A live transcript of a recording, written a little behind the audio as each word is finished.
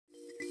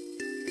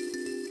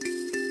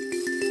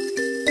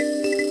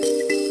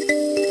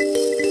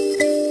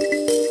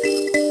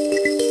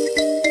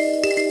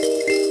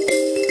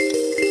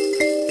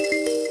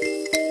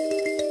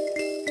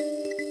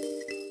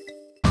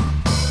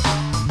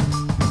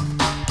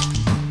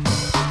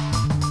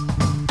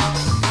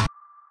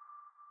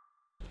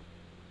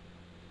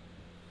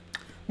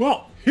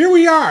Well, here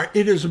we are.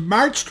 It is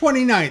March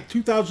 29th,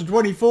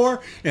 2024,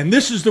 and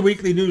this is the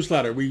weekly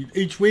newsletter.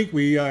 Each week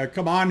we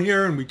come on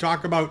here and we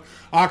talk about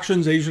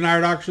auctions, Asian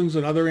art auctions,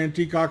 and other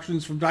antique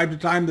auctions from time to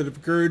time that have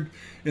occurred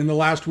in the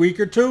last week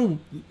or two.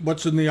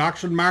 What's in the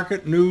auction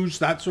market, news,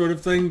 that sort of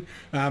thing.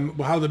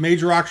 How the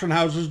major auction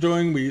house is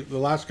doing. The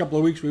last couple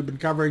of weeks we've been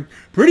covering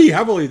pretty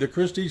heavily the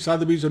Christie,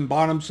 Sotheby's, and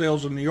Bonham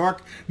sales in New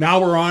York. Now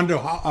we're on to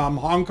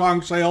Hong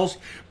Kong sales,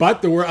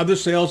 but there were other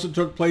sales that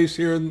took place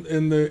here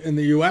in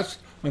the U.S.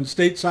 on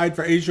stateside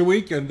for Asia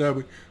Week,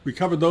 and we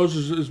covered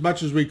those as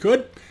much as we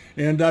could.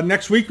 And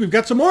next week we've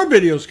got some more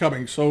videos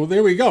coming. So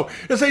there we go.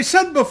 As I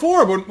said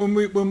before, when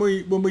we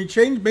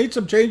made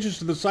some changes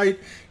to the site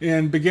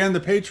and began the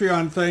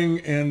Patreon thing,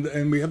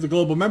 and we have the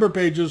global member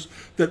pages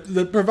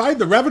that provide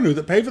the revenue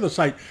that pay for the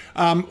site.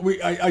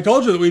 I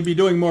told you that we'd be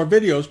doing more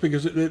videos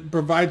because it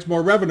provides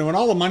more revenue, and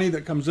all the money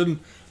that comes in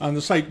on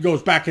the site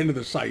goes back into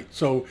the site.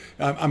 So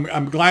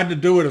I'm glad to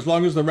do it as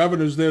long as the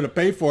revenue's there to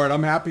pay for it.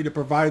 I'm happy to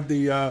provide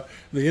the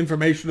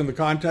information and the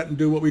content and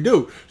do what we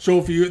do. So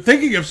if you're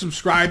thinking of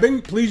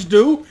subscribing, please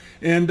do.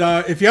 And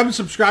if you haven't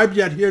subscribed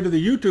yet here to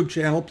the YouTube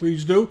channel,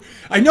 please do.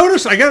 I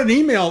noticed I got an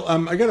email,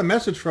 I got a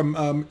message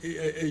from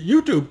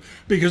YouTube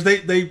because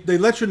they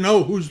let you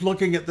know who's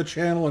looking at the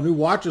channel and who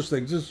watches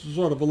things. This is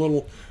sort of a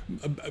little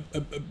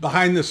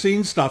behind the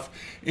scenes stuff.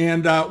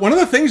 And one of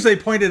the things they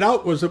pointed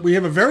out was that we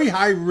have a very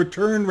high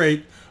return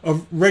rate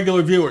of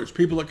regular viewers,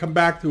 people that come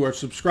back who are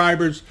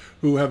subscribers,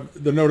 who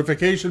have the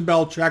notification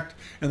bell checked,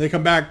 and they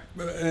come back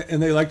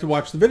and they like to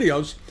watch the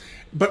videos.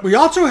 But we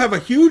also have a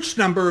huge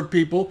number of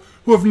people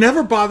who have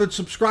never bothered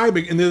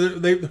subscribing, and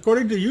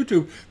according to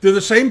YouTube, they're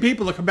the same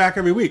people that come back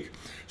every week.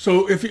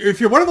 So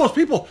if you're one of those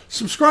people,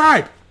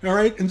 subscribe, all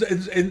right? And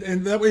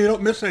that way you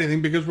don't miss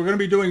anything, because we're going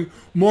to be doing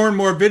more and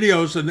more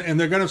videos, and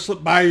they're going to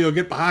slip by, you'll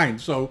get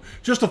behind. So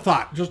just a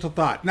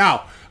thought.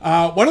 Now,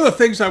 one of the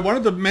things I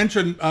wanted to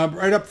mention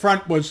right up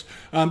front was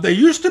they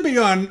used to be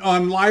on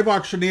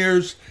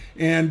Liveauctioneers,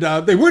 and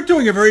they weren't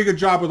doing a very good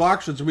job with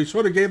auctions, and we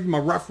sort of gave them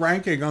a rough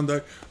ranking on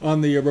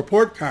the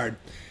report card.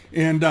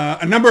 And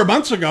a number of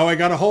months ago,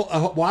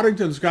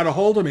 Waddington's got a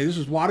hold of me. This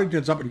is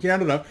Waddington's up in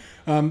Canada.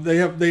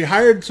 They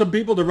hired some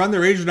people to run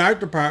their Asian art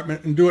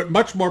department and do it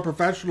much more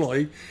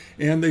professionally.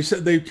 And they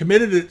said they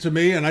committed it to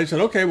me, and I said,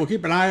 okay, we'll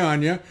keep an eye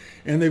on you.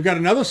 And they've got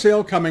another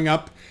sale coming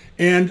up,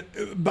 and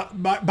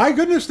by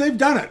goodness, they've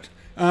done it.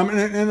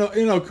 And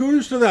you know,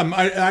 kudos to them.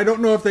 I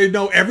don't know if they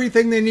know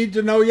everything they need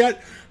to know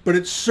yet, but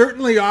it's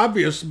certainly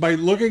obvious by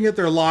looking at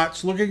their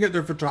lots, looking at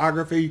their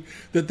photography,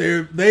 that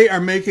they are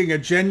making a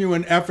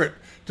genuine effort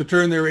to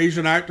turn their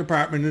Asian art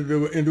department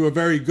into a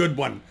very good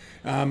one.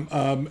 And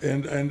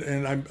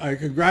I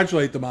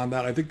congratulate them on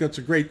that. I think that's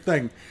a great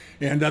thing.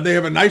 And they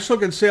have a nice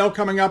looking sale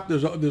coming up.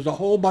 There's a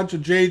whole bunch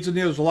of jades in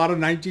here. There's a lot of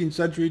 19th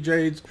century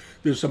jades.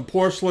 There's some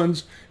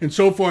porcelains and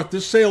so forth.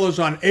 This sale is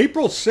on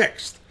April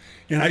 6th,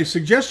 and I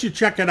suggest you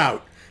check it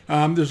out.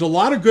 There's a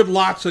lot of good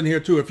lots in here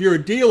too. If you're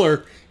a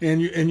dealer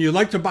and you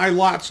like to buy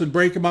lots and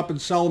break them up and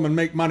sell them and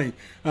make money,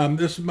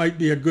 this might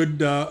be a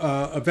good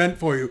event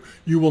for you.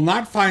 You will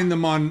not find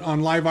them on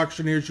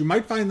Liveauctioneers. You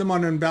might find them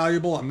on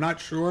Invaluable. I'm not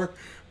sure.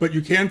 But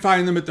you can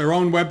find them at their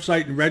own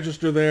website and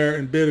register there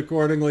and bid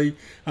accordingly.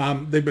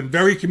 They've been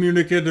very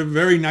communicative,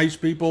 very nice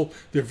people.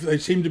 They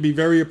seem to be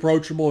very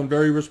approachable and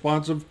very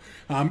responsive.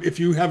 If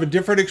you have a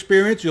different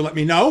experience, you let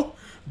me know.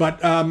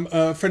 But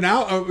for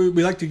now,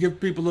 we like to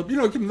give people,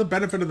 give them the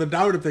benefit of the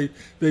doubt if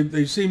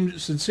they seem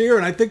sincere,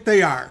 and I think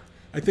they are.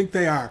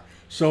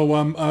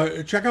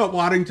 So check out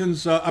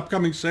Waddington's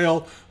upcoming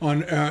sale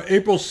on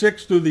April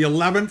 6th through the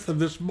 11th of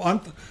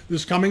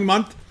this coming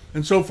month,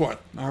 and so forth.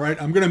 All right,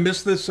 I'm going to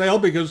miss this sale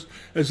because,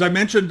 as I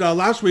mentioned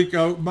last week,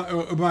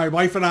 my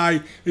wife and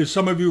I, as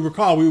some of you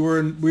recall,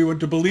 we went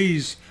to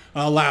Belize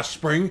last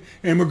spring,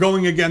 and we're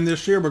going again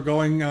this year. We're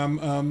going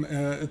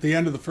at the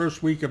end of the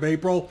first week of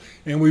April,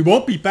 and we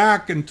won't be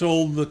back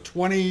until the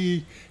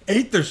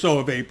 28th or so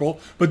of April.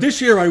 But this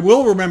year I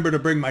will remember to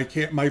bring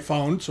my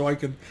phone so I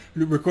can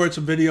record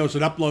some videos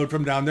and upload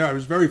from down there. I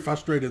was very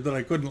frustrated that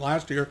I couldn't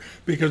last year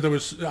because there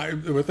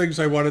were things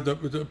I wanted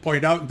to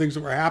point out and things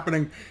that were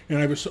happening, and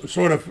I was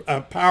sort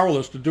of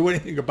powerless to do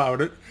anything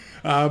about it.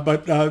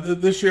 But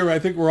this year I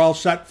think we're all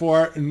set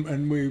for it,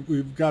 and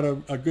we've got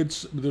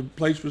the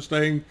place we're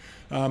staying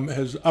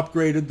has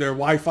upgraded their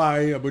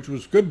Wi-Fi, which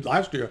was good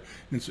last year.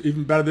 It's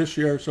even better this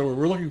year, so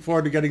we're looking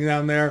forward to getting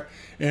down there.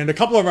 And a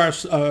couple of our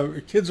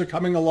kids are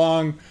coming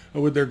along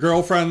with their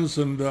girlfriends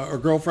or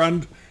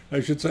girlfriend,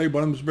 I should say.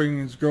 One of them's bringing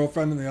his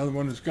girlfriend, and the other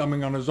one is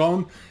coming on his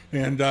own.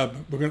 And they're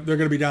going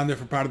to be down there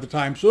for part of the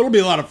time, so it'll be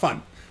a lot of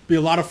fun.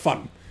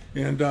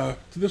 And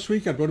this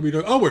weekend, what are we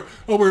doing?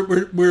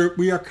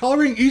 We are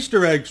coloring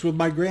Easter eggs with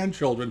my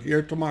grandchildren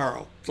here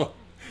tomorrow. So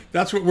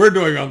that's what we're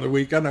doing on the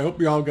weekend. I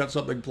hope you all got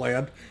something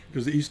planned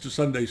because the Easter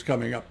Sunday's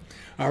coming up.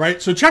 All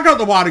right, so check out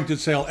the Waddington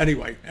sale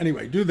anyway.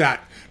 Do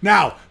that.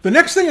 Now, the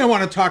next thing I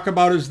want to talk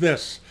about is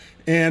this.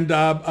 And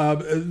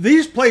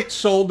these plates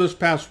sold this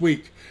past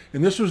week.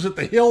 And this was at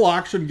the Hill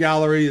Auction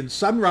Gallery in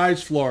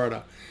Sunrise,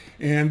 Florida.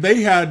 And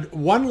they had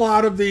one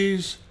lot of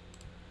these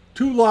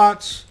 2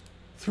 lots,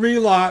 3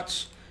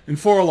 lots, and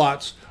 4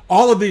 lots.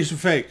 All of these are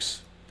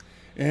fakes.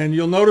 And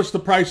you'll notice the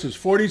prices,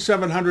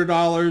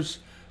 $4,700.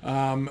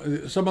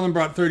 Some of them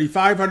brought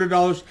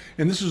 $3,500.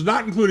 And this is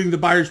not including the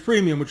buyer's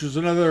premium, which is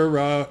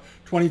another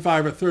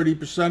 25 or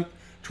 30%,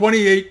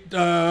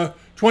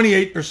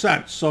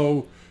 28%.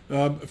 So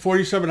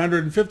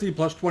 4,750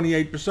 plus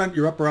 28%,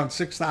 you're up around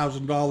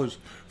 $6,000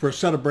 for a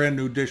set of brand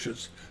new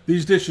dishes.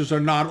 These dishes are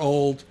not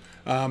old.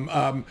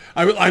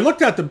 I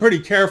looked at them pretty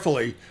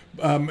carefully,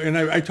 and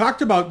I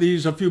talked about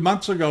these a few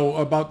months ago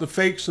about the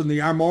fakes in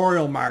the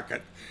armorial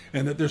market,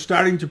 and that they're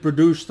starting to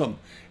produce them.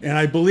 And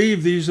I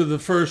believe these are the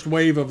first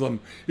wave of them.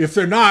 If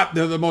they're not,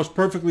 they're the most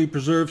perfectly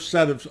preserved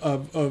set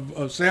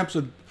of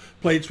Samson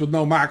plates with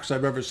no marks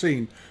I've ever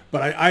seen.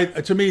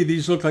 But to me,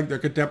 these look like they're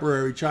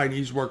contemporary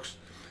Chinese works,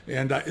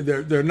 and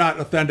they're not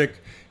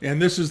authentic. And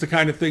this is the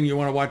kind of thing you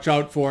want to watch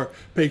out for.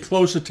 Pay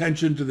close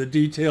attention to the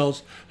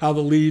details, how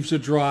the leaves are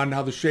drawn,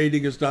 how the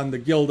shading is done, the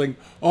gilding,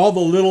 all the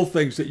little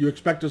things that you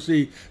expect to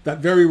see, that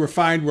very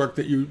refined work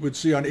that you would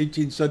see on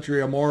 18th century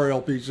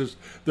armorial pieces.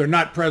 They're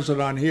not present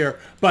on here,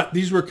 but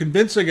these were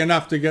convincing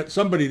enough to get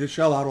somebody to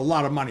shell out a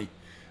lot of money,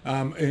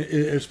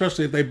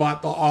 especially if they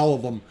bought all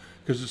of them,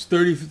 because it's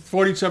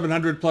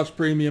 $4,700 plus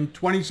premium,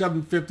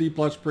 $2,750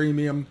 plus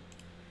premium,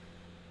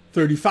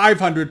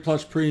 $3,500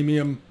 plus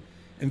premium,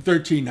 and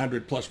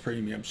 $1,300 plus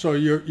premium. So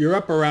you're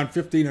up around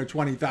 $15,000 or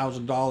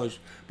 $20,000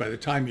 by the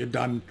time you're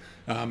done.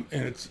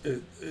 And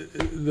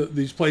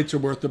these plates are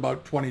worth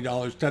about $20,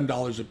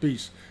 $10 a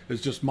piece.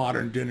 It's just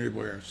modern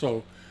dinnerware.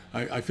 So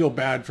I feel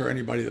bad for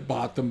anybody that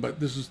bought them, but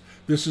this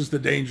is the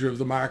danger of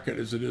the market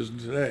as it is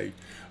today.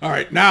 All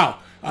right, now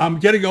I'm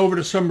getting over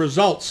to some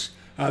results.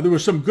 There were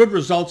some good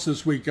results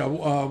this week.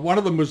 One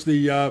of them was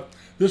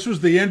this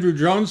was the Andrew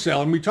Jones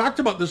sale, and we talked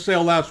about this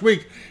sale last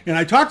week, and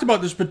I talked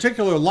about this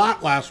particular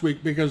lot last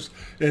week because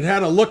it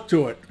had a look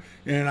to it.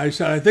 And I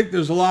said, I think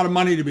there's a lot of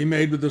money to be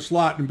made with this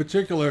lot. In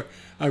particular,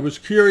 I was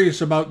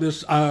curious about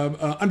this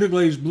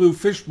underglazed blue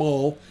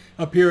fishbowl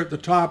up here at the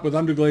top with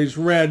underglazed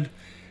red,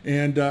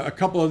 and a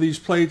couple of these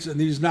plates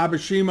and these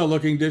Nabashima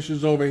looking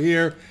dishes over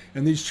here,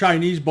 and these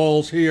Chinese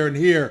bowls here and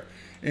here.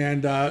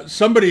 And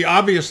somebody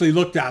obviously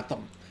looked at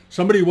them.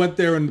 Somebody went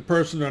there in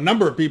person, a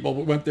number of people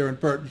went there in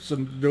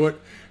person to do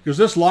it, because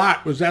this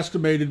lot was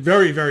estimated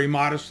very, very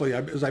modestly,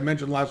 as I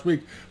mentioned last week,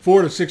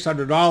 $400 to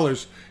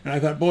 $600. And I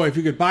thought, boy, if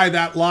you could buy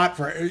that lot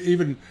for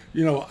even,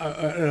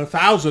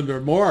 $1,000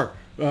 or more,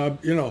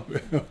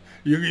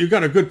 you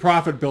got a good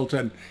profit built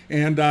in.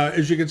 And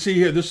as you can see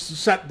here, this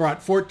set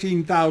brought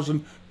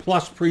 $14,000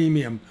 plus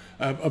premium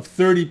of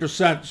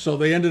 30%. So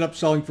they ended up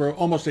selling for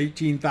almost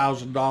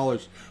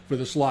 $18,000 for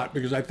this lot,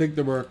 because I think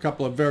there were a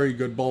couple of very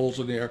good bowls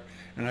in there.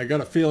 And I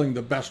got a feeling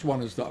the best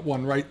one is the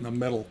one right in the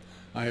middle.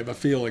 I have a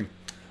feeling.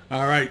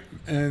 All right,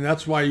 and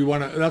that's why you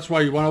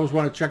always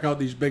want to check out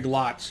these big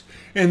lots.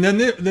 And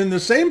then the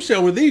same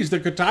sale with these, the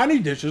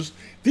Kutani dishes.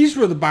 These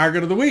were the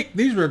bargain of the week.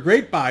 These were a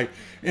great buy,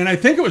 and I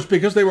think it was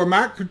because they were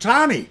marked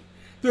Kutani.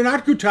 They're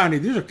not Kutani.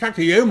 These are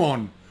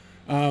Kakeyamon,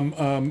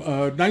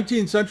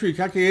 19th century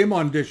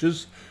Kakeyamon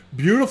dishes,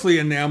 beautifully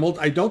enameled.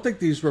 I don't think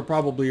these were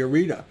probably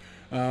Arita.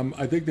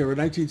 I think they were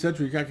 19th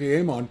century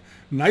Kakeyamon,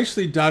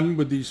 nicely done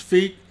with these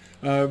feet.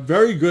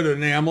 Very good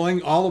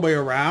enameling all the way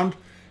around,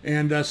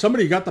 and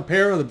somebody got the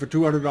pair of them for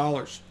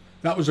 $200.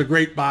 That was a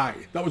great buy.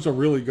 That was a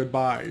really good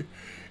buy.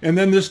 And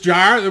then this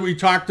jar that we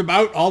talked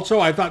about, also,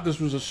 I thought this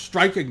was a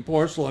striking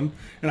porcelain,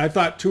 and I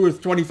thought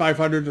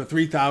 $2,500 to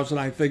 $3,000,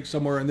 I think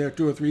somewhere in there,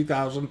 $2,000 or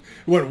 $3,000. It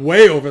went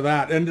way over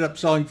that. Ended up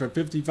selling for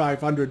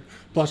 $5,500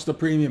 plus the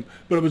premium.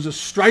 But it was a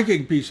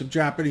striking piece of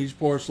Japanese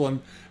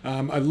porcelain.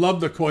 I love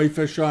the koi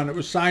fish on it. It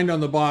was signed on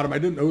the bottom. I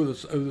didn't know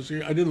this.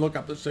 I didn't look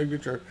up the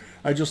signature.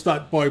 I just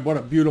thought, boy, what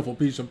a beautiful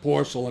piece of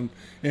porcelain.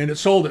 And it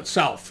sold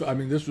itself. I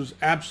mean, this was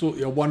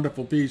absolutely a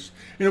wonderful piece.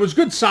 And it was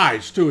good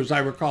size, too, as I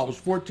recall. It was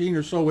 14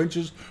 or so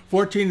inches,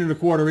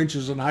 14¼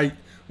 inches in height,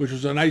 which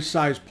was a nice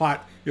size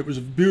pot. It was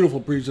a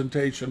beautiful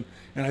presentation.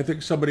 And I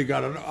think somebody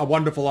got a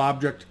wonderful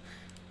object.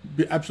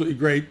 Absolutely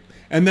great.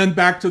 And then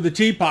back to the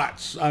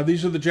teapots.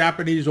 These are the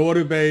Japanese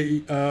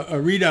Oribe,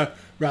 Arita,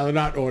 rather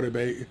not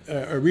Oribe,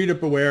 Arita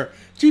Beware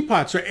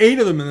teapots. There are 8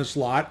 of them in this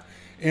lot.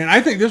 And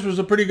I think this was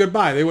a pretty good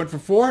buy. They went for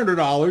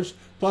 $400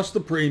 plus the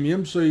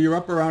premium, so you're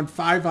up around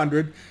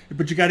 $500,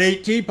 but you got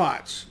 8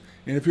 teapots.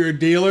 And if you're a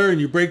dealer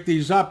and you break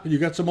these up, you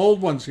got some old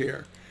ones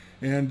here.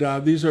 And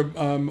these are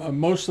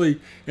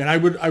mostly, and I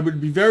would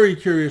be very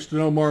curious to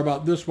know more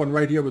about this one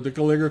right here with the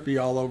calligraphy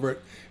all over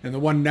it, and the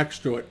one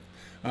next to it.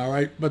 All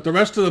right, but the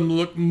rest of them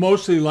look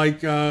mostly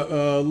like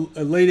late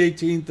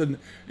 18th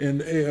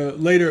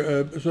and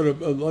later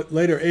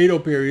later Edo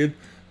period.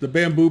 The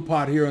bamboo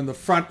pot here in the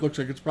front looks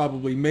like it's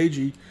probably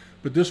Meiji,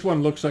 but this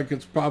one looks like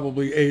it's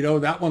probably Edo.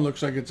 That one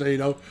looks like it's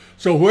Edo.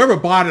 So whoever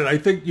bought it, I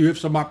think you have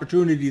some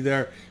opportunity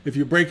there. If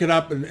you break it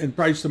up and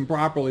price them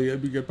properly,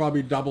 you could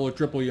probably double or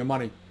triple your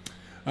money.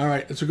 All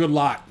right, it's a good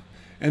lot.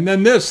 And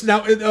then this.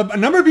 Now, a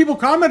number of people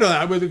commented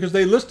on it because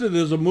they listed it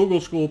as a Mughal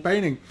school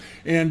painting.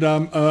 And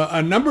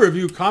a number of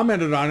you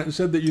commented on it and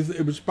said that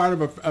it was part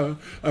of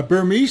a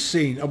Burmese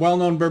scene, a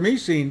well-known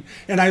Burmese scene.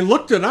 And I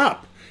looked it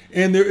up.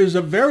 And there is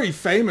a very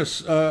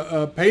famous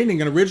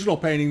painting, an original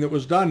painting that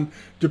was done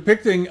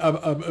depicting,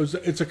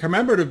 it's a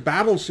commemorative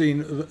battle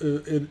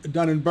scene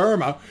done in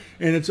Burma.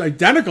 And it's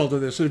identical to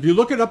this. And if you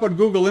look it up on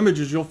Google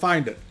Images, you'll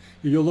find it.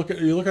 You look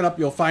it up,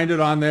 you'll find it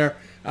on there.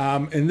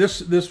 And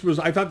this was,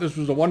 I thought this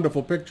was a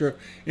wonderful picture,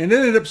 and it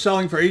ended up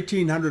selling for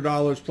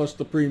 $1,800 plus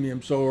the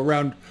premium, so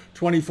around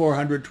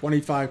 $2,400,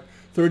 $2,500,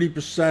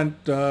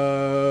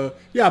 30%,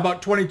 yeah,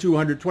 about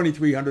 $2,200,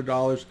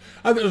 $2,300.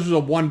 I think this was a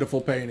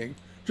wonderful painting,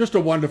 just a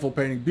wonderful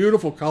painting,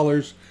 beautiful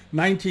colors,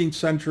 19th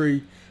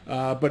century.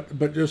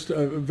 But just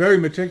very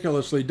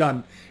meticulously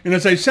done. And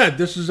as I said,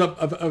 this is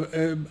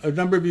a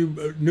number of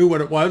you knew what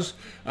it was.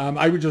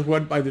 I just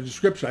went by the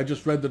description. I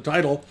just read the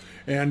title,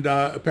 and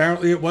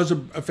apparently it was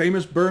a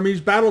famous Burmese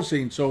battle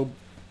scene. So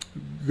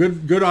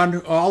good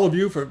on all of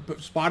you for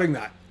spotting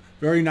that.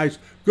 Very nice.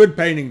 Good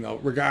painting though,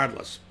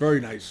 regardless.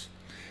 Very nice.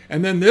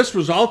 And then this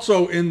was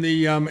also in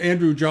the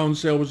Andrew Jones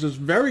sale, was this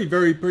very,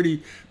 very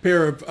pretty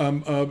pair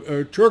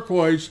of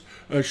turquoise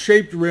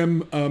shaped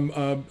rim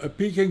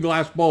Peking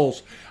glass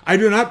bowls. I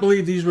do not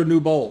believe these were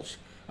new bowls.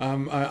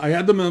 I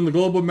had them on the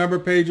global member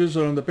pages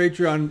and on the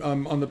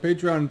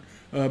Patreon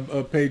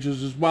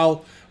pages as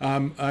well.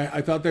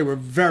 I thought they were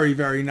very,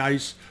 very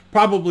nice.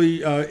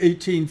 Probably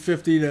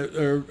 1850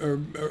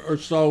 or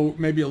so,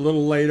 maybe a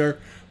little later,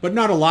 but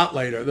not a lot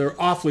later. They're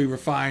awfully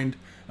refined.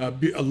 I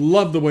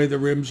love the way the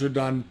rims are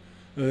done,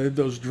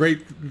 those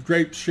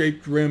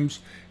grape-shaped rims,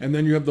 and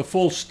then you have the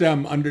full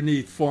stem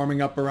underneath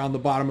forming up around the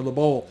bottom of the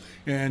bowl.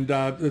 And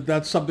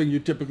that's something you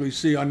typically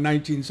see on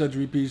 19th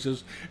century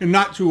pieces, and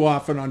not too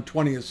often on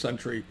 20th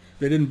century.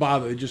 They didn't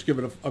bother, they just give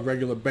it a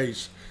regular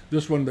base.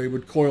 This one, they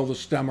would coil the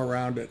stem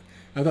around it.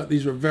 I thought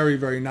these were very,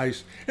 very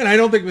nice. And I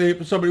don't think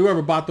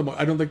whoever bought them,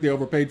 I don't think they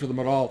overpaid for them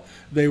at all.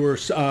 They were,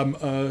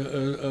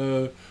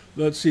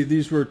 let's see,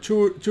 these were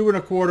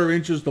 2¼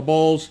 inches, the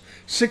bowls,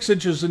 6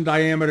 inches in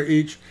diameter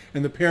each,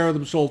 and the pair of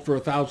them sold for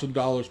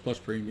 $1,000 plus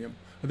premium.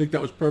 I think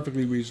that was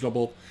perfectly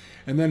reasonable.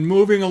 And then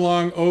moving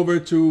along over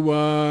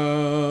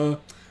to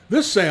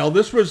this sale,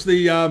 this was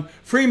the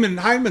Freeman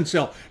Hyman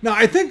sale. Now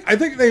I think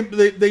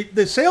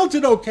the sale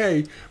did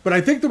okay, but I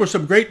think there were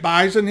some great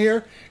buys in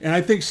here, and I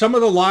think some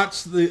of the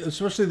lots,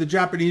 especially the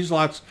Japanese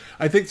lots,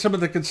 I think some of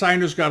the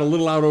consigners got a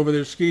little out over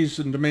their skis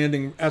in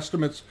demanding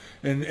estimates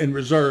and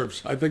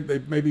reserves. I think they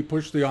maybe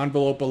pushed the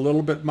envelope a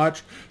little bit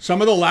much.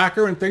 Some of the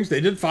lacquer and things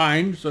they did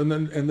fine, and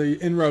the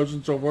inroads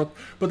and so forth,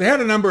 but they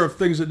had a number of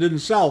things that didn't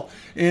sell.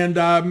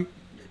 And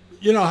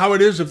you know how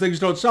it is if things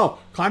don't sell.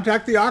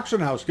 Contact the auction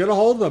house. Get a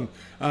hold of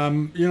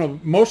them. You know,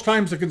 most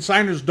times the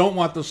consigners don't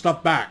want the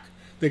stuff back.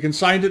 They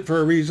consigned it for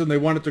a reason. They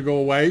want it to go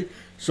away.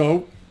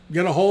 So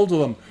get a hold of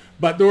them.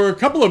 But there were a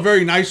couple of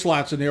very nice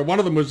lots in here. One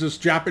of them was this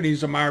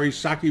Japanese Amari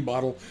sake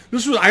bottle.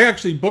 I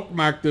actually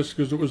bookmarked this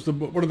because it was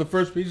one of the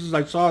first pieces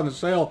I saw in the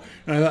sale.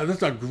 And I thought,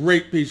 that's a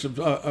great piece of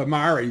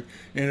Amari.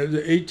 And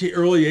it's an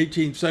early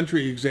 18th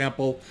century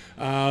example.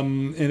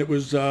 And it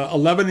was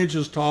 11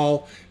 inches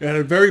tall. It had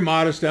a very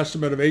modest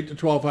estimate of $800 to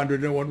 $1,200.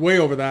 And it went way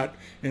over that.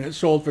 And it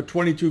sold for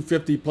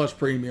 $2,250 plus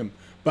premium.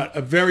 But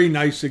a very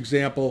nice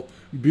example.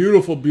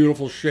 Beautiful,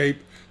 beautiful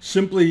shape.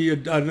 Simply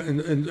done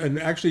and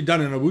actually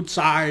done in a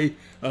wutsai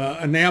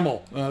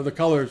enamel. The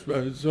color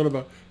is sort of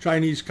a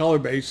Chinese color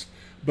base,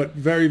 but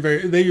very,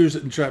 very, they use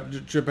it in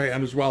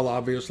Japan as well,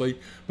 obviously,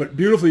 but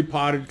beautifully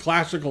potted,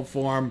 classical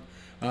form,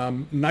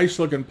 nice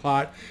looking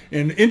pot.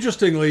 And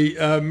interestingly,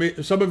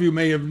 some of you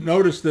may have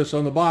noticed this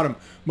on the bottom,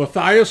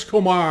 Matthias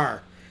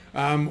Komar,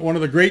 one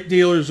of the great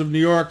dealers of New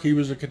York. He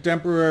was a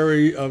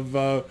contemporary of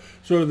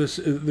sort of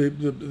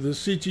the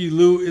C.T.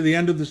 Lew, the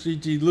end of the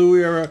C.T. Lew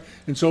era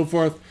and so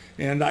forth.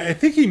 And I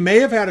think he may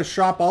have had a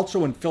shop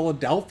also in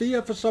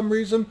Philadelphia for some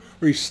reason,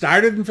 or he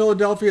started in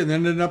Philadelphia and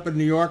then ended up in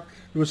New York.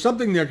 There was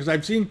something there because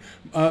I've seen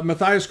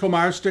Matthias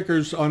Komar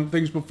stickers on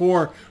things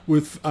before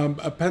with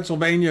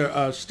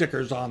Pennsylvania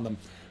stickers on them.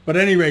 But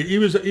at any rate, he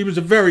was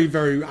a very,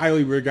 very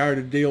highly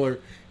regarded dealer,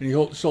 and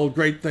he sold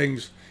great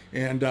things.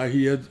 And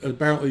he had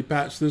apparently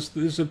passed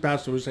this had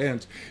passed through his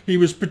hands. He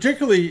was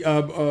particularly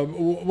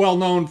well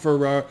known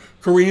for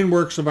Korean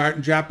works of art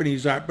and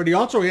Japanese art, but he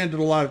also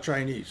handled a lot of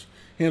Chinese.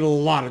 Handled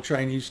a lot of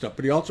Chinese stuff,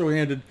 but he also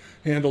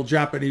handled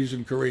Japanese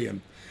and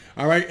Korean.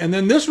 All right, and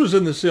then this was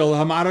in the sale,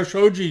 Hamada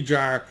Shoji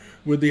jar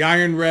with the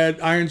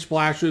iron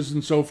splashes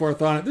and so forth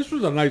on it. This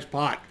was a nice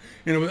pot.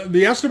 And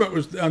the estimate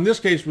was, in this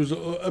case, was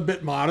a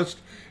bit modest,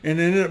 and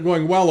it ended up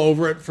going well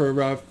over it for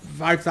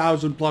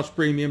 $5,000 plus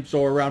premium,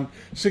 so around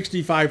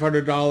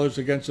 $6,500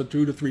 against a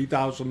 $2,000 to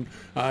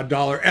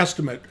 $3,000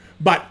 estimate.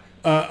 But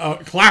a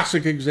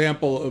classic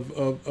example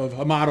of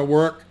Hamada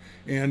work.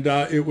 And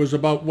it was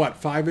about, what,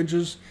 5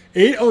 inches?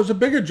 It was a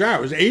bigger jar.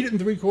 It was 8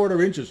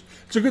 3/4 inches.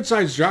 It's a good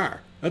sized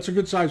jar. That's a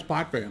good sized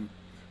pot for him.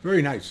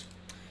 Very nice.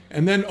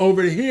 And then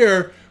over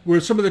here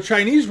were some of the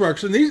Chinese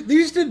works, and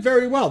these did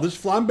very well. This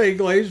flambe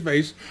glazed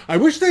vase, I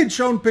wish they'd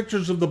shown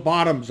pictures of the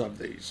bottoms of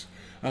these.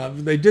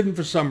 They didn't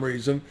for some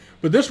reason,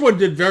 but this one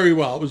did very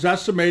well. It was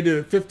estimated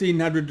at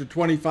 $1,500 to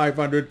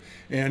 $2,500,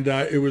 and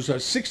it was a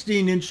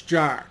 16-inch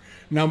jar.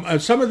 Now,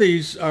 some of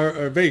these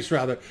are vase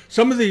rather.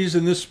 Some of these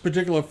in this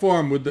particular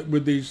form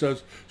with these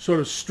sort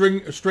of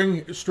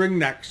string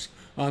necks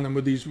on them,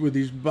 with these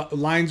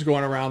lines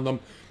going around them,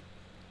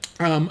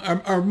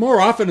 are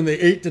more often in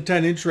the 8 to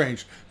 10 inch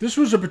range. This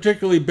was a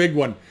particularly big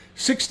one,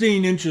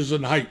 16 inches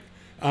in height,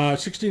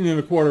 16 and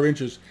a quarter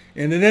inches,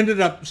 and it ended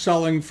up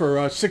selling for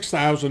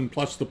 $6,000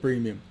 plus the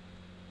premium,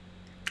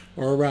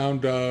 or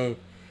around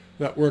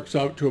that works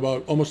out to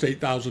about almost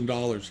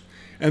 $8,000.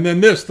 And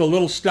then this, the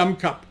little stem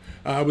cup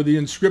with the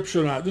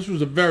inscription on it. This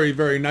was a very,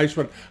 very nice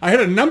one. I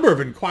had a number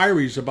of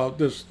inquiries about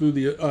this through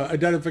the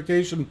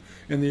identification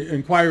and the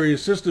inquiry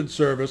assistance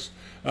service.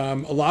 A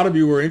lot of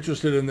you were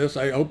interested in this.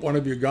 I hope one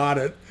of you got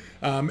it.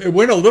 It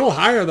went a little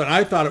higher than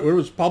I thought it would. It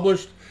was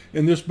published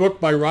in this book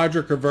by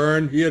Roger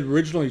Cavern. He had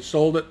originally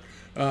sold it.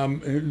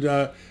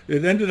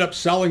 It ended up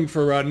selling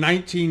for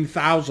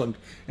 $19,000,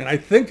 and I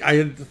think I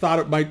had thought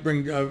it might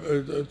bring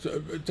 $10,000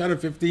 or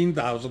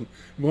 $15,000.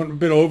 Went a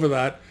bit over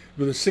that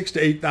with a $6,000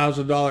 to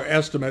 $8,000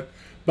 estimate,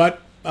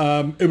 but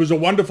it was a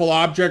wonderful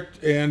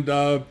object, and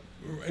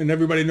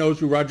everybody knows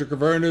who Roger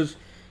Cavern is,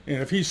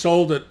 and if he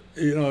sold it,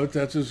 you know,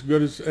 that's as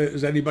good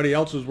as anybody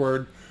else's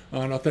word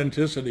on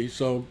authenticity.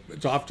 So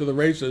it's off to the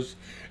races.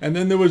 And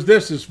then there was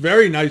this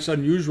very nice,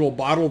 unusual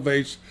bottle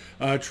vase,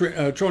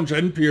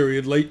 Chongzhen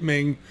period, late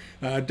Ming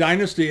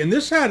dynasty, and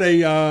this had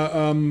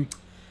an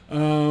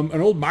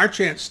old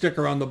Marchant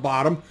sticker on the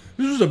bottom.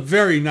 This was a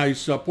very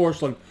nice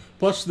porcelain,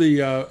 plus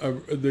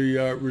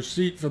the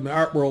receipt from the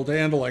Art World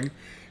Handling.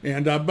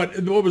 And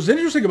but what was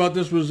interesting about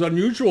this was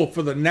unusual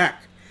for the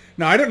neck.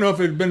 Now, I don't know if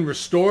it had been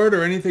restored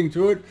or anything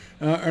to it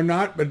or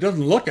not, but it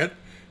doesn't look it.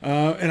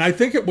 And I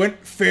think it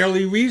went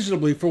fairly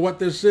reasonably for what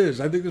this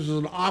is. I think this is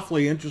an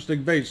awfully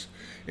interesting vase.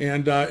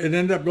 And it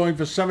ended up going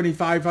for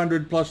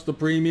 $7,500 plus the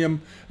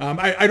premium.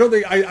 I don't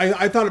think,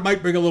 I thought it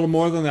might bring a little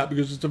more than that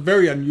because it's a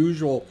very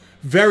unusual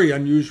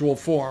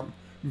form.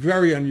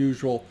 Very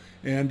unusual.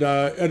 And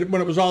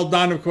when it was all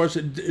done, of course,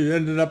 it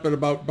ended up at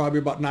probably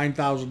about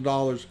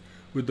 $9,000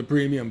 with the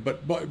premium.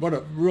 But what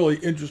a really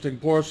interesting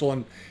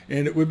porcelain.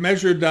 And it was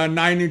measured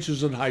 9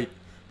 inches in height.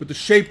 But the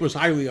shape was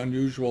highly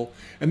unusual.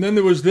 And then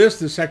there was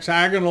this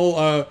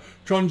hexagonal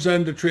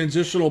Chongzhen to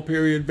transitional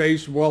period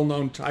vase,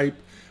 well-known type,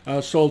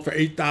 sold for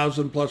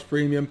 $8,000 plus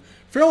premium.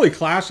 Fairly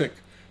classic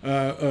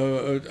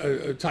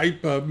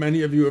type.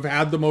 Many of you have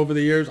had them over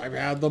the years. I've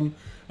had them.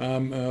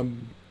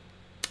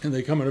 And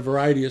they come in a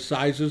variety of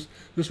sizes.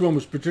 This one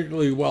was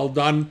particularly well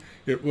done.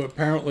 It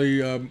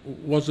apparently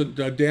wasn't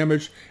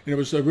damaged, and it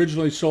was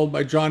originally sold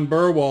by John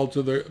Burwald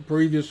to the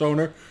previous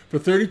owner for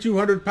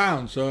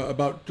 £3,200,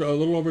 about a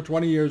little over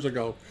 20 years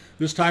ago.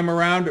 This time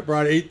around, it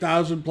brought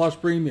 $8,000 plus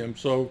premium,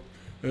 so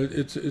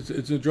it's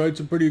enjoyed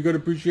some pretty good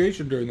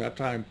appreciation during that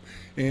time.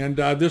 And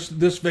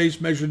this vase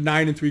measured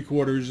 9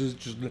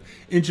 3/4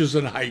 inches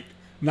in height.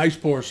 Nice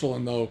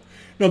porcelain, though.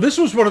 Now, this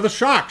was one of the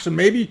shocks, and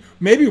maybe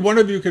one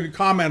of you could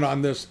comment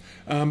on this.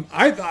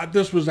 I thought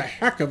this was a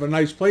heck of a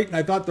nice plate, and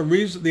I thought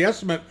the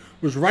estimate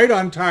was right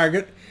on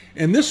target,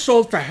 and this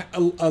sold for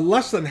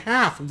less than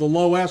half of the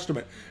low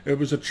estimate. It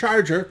was a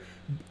charger,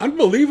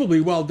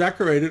 unbelievably well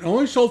decorated,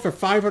 only sold for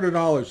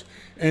 $500.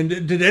 And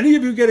did any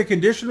of you get a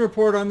condition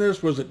report on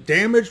this? Was it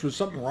damaged? Was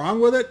something wrong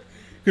with it?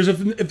 Because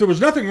if there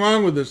was nothing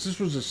wrong with this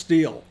was a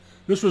steal.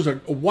 This was a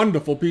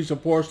wonderful piece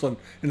of porcelain,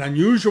 an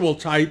unusual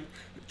type,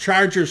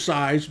 charger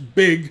size,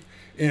 big,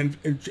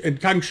 and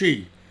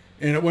Kangxi,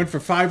 and it went for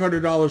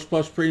 $500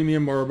 plus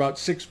premium, or about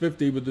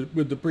 $650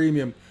 with the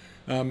premium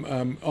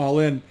all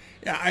in,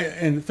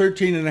 and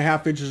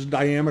 13.5 inches in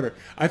diameter.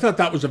 I thought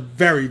that was a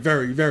very,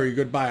 very, very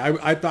good buy.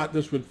 I thought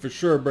this would for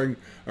sure bring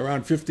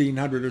around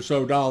 $1,500 or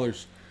so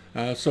dollars.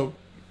 So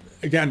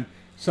again,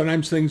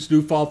 sometimes things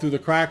do fall through the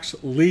cracks.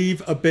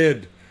 Leave a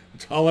bid.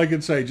 That's all I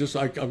can say. Just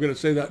I'm going to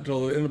say that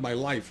until the end of my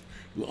life.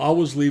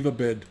 Always leave a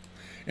bid.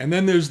 And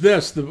then there's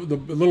the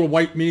little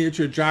white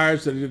miniature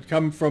jars that had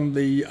come from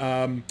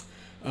the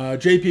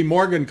J.P.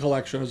 Morgan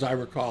collection, as I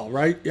recall,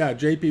 right? Yeah,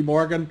 J.P.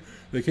 Morgan.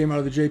 They came out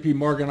of the J.P.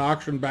 Morgan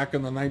auction back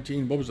in the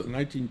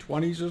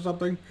 1920s or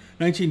something?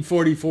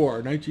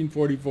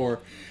 1944.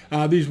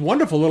 These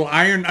wonderful little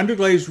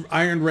underglazed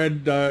iron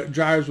red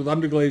jars with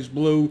underglazed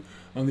blue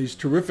on these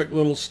terrific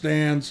little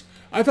stands.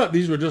 I thought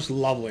these were just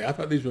lovely. I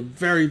thought these were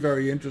very,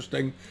 very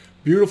interesting,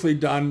 beautifully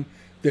done.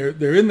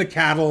 They're in the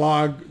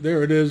catalog.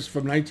 There it is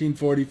from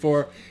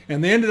 1944,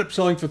 and they ended up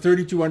selling for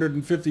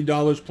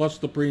 $3,250 plus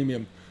the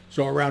premium,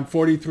 so around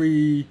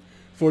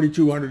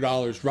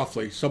 $4,200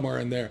 roughly, somewhere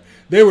in there.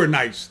 They were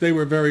nice. They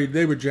were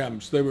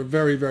gems. They were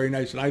very, very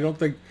nice, and I don't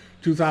think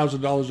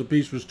 $2,000 a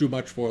piece was too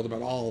much for them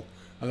at all.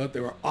 I thought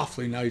they were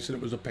awfully nice, and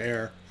it was a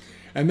pair.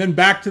 And then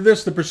back to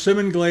this, the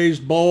persimmon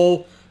glazed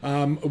bowl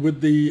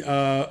with the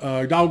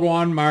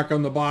Daoguan mark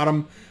on the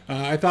bottom.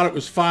 I thought it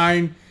was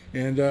fine.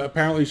 And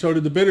apparently so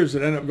did the bidders.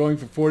 It ended up going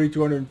for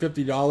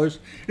 $4,250. And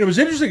it was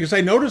interesting because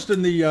I noticed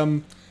in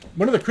the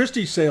one of the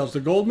Christie sales,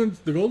 the Goldman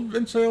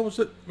sale, was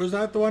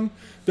that the one?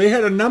 They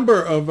had a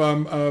number of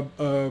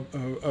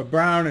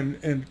brown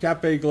and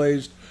cafe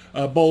glazed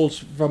bowls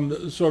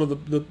from sort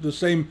of the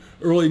same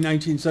early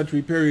 19th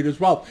century period as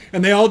well,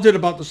 and they all did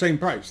about the same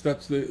price.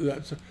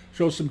 That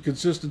shows some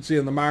consistency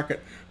in the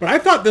market. But I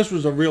thought this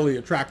was a really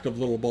attractive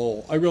little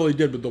bowl. I really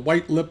did, with the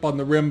white lip on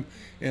the rim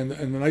and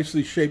the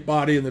nicely shaped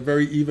body and the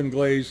very even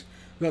glaze.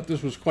 I thought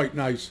this was quite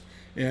nice.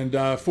 And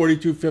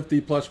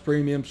 $4,250 plus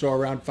premium, so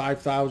around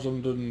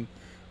 $5,000 and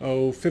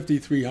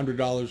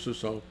 $5,300 or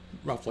so,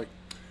 roughly.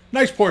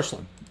 Nice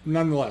porcelain,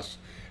 nonetheless.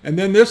 And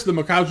then this, the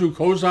Makazu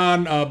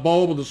Kozan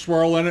bowl with a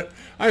swirl in it.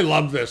 I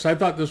love this. I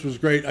thought this was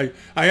great.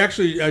 I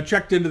actually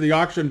checked into the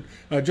auction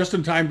just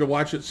in time to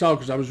watch it sell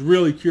because I was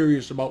really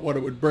curious about what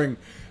it would bring.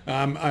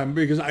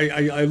 Because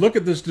I look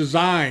at this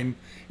design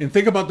and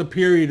think about the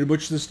period in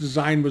which this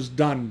design was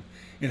done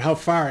and how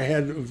far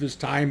ahead of his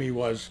time he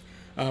was.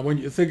 When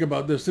you think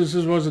about this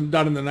wasn't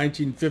done in the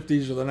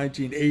 1950s or the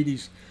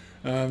 1980s.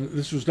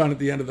 This was done at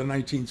the end of the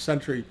 19th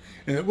century,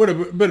 and it would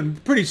have been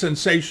pretty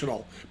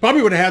sensational.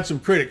 Probably would have had some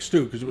critics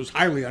too, because it was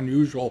highly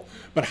unusual.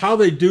 But how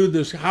they do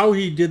this, how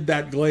he did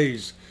that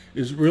glaze,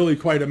 is really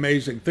quite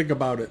amazing. Think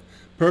about it.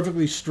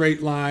 Perfectly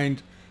straight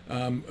lined,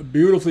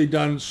 beautifully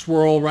done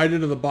swirl right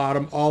into the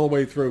bottom all the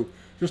way through.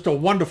 Just a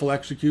wonderful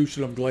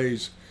execution of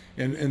glaze.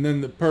 And then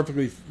the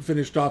perfectly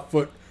finished off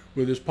foot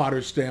with his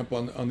potter's stamp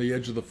on the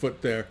edge of the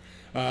foot there.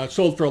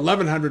 Sold for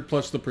 $1,100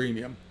 plus the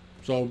premium.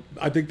 So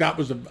I think that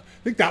was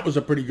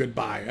a pretty good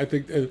buy. I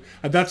think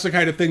that's the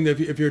kind of thing that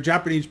if you're a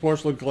Japanese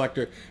porcelain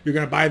collector, you're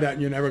going to buy that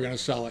and you're never going to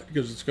sell it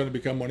because it's going to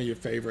become one of your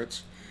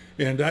favorites.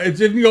 And it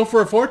didn't go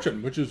for a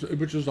fortune, which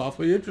is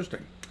awfully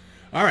interesting.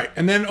 All right,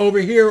 and then over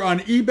here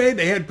on eBay,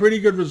 they had pretty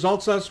good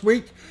results last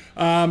week.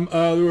 There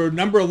were a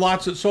number of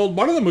lots that sold.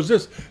 One of them was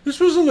this. This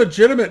was a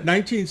legitimate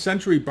 19th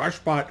century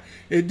brush pot.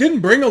 It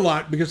didn't bring a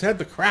lot because it had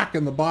the crack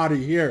in the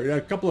body here. It had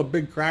a couple of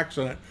big cracks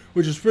in it,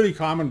 which is pretty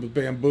common with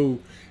bamboo,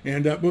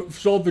 and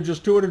sold for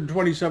just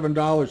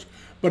 $227.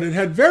 But it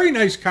had very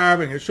nice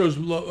carving. It shows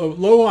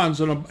Lohans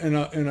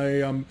in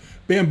a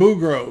bamboo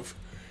grove,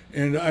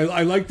 and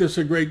I like this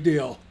a great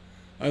deal.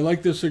 I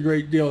like this a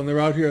great deal. And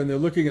they're out here and they're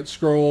looking at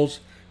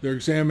scrolls. They're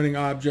examining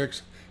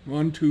objects.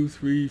 1, 2,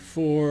 3,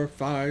 4,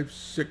 5,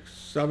 6,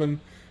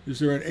 7. Is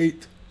there an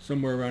 8th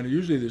somewhere around here?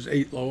 Usually there's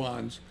 8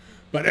 Lohans.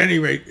 But at any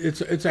rate,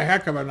 it's a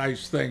heck of a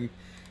nice thing.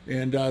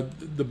 And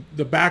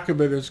the back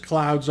of it has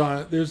clouds on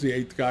it. There's the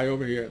 8th guy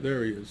over here.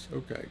 There he is.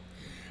 Okay.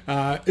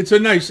 It's a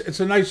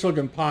nice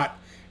looking pot.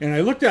 And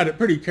I looked at it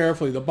pretty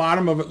carefully. The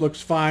bottom of it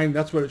looks fine.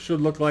 That's what it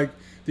should look like.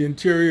 The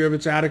interior of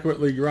it's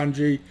adequately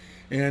grungy.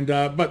 And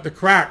but the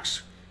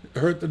cracks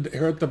hurt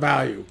the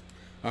value.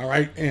 All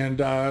right, and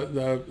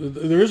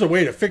there is a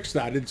way to fix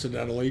that,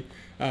 incidentally.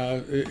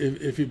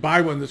 If you buy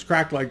one that's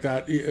cracked like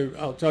that,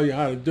 I'll tell you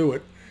how to do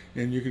it,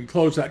 and you can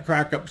close that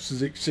crack up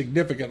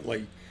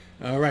significantly.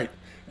 All right,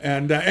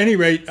 and at any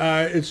rate,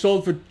 it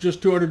sold for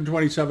just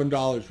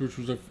 $227, which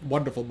was a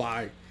wonderful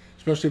buy,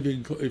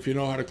 especially if you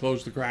know how to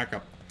close the crack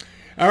up.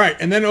 All right,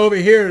 and then over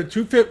here,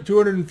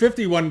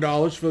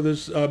 $251 for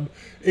this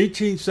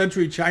 18th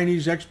century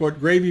Chinese export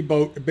gravy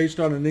boat based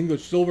on an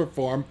English silver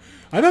form.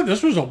 I thought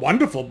this was a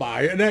wonderful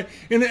buy, and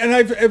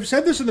I've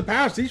said this in the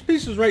past. These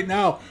pieces right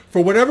now,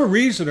 for whatever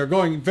reason, are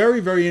going very,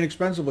 very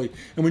inexpensively.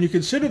 And when you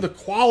consider the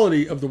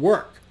quality of the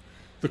work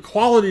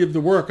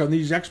on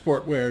these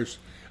export wares,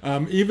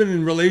 even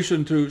in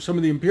relation to some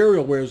of the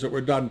imperial wares that were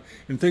done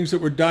and things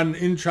that were done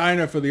in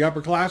China for the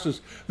upper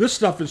classes, this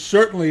stuff is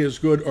certainly as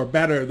good or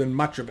better than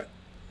much of it.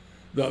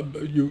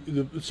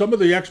 Some of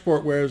the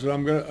export wares, and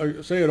I'm going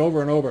to say it over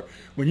and over,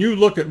 when you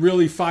look at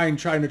really fine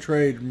China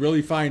trade and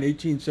really fine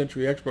 18th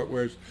century export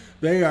wares,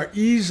 they are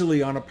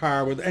easily on a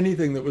par with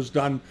anything that was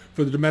done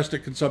for the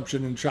domestic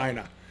consumption in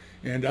China.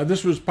 And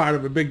this was part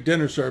of a big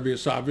dinner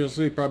service,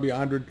 obviously, probably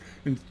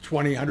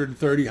 120,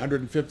 130,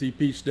 150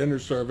 piece dinner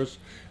service,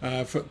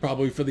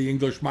 probably for the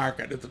English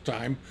market at the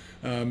time,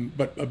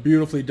 but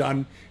beautifully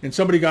done. And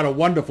somebody got a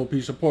wonderful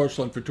piece of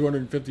porcelain for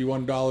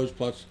 $251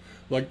 plus.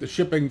 Like the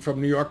shipping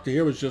from New York to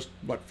here was just,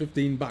 what,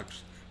 $15?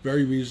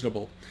 Very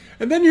reasonable.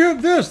 And then you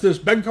have this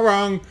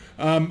Benkarang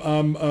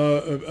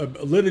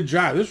lidded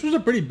jar. This was a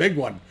pretty big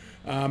one.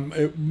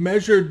 It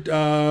measured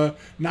 9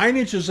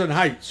 inches in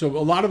height. So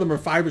a lot of them are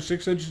 5 or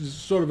 6 inches. It's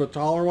sort of a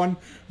taller one.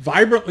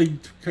 Vibrantly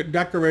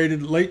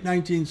decorated, late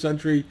 19th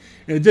century.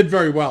 And it did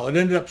very well. It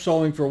ended up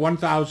selling for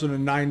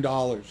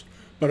 $1,009.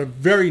 But a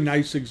very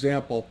nice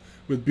example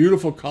with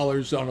beautiful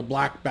colors on a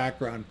black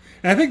background.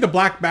 And I think the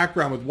black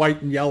background with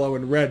white and yellow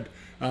and red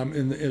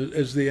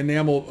as the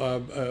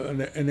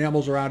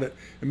enamels around it,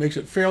 it makes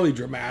it fairly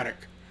dramatic.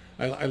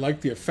 I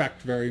like the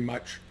effect very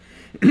much.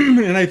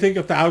 And I think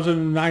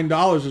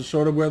 $1,009 is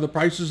sort of where the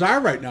prices are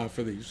right now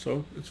for these,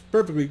 so it's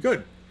perfectly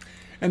good.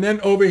 And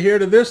then over here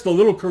to this, the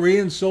little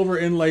Korean silver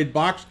inlaid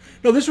box.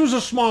 No, this was a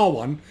small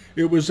one.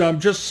 It was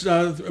just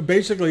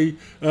basically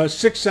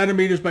 6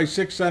 centimeters by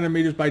 6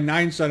 centimeters by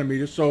 9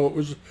 centimeters. So it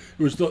was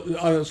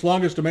its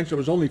longest dimension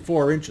was only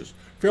 4 inches,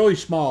 fairly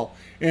small,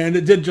 and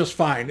it did just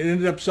fine. It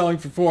ended up selling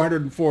for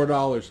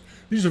 $404.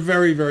 These are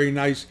very, very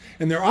nice,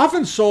 and they're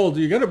often sold.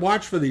 You got to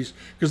watch for these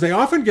because they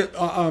often get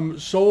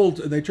sold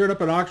and they turn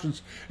up at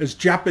auctions as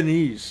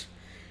Japanese,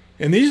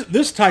 and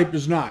this type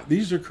is not.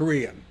 These are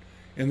Korean.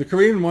 And the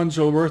Korean ones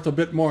are worth a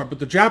bit more,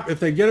 but if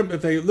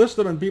they list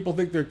them and people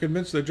think they're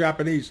convinced they're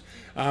Japanese,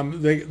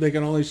 they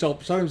can only sell.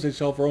 Sometimes they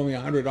sell for only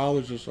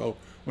 $100 or so,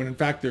 when in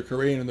fact they're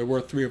Korean and they're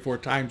worth 3 or 4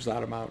 times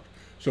that amount.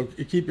 So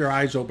keep your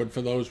eyes open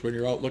for those when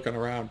you're out looking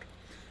around.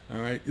 All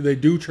right, they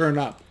do turn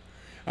up.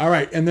 All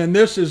right, and then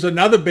this is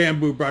another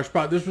bamboo brush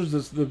pot. This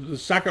was the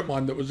second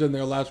one that was in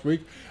there last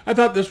week. I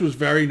thought this was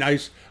very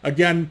nice.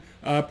 Again,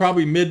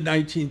 probably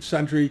mid-19th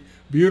century,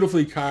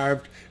 beautifully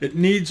carved. It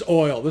needs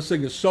oil. This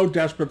thing is so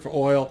desperate for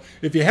oil.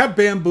 If you have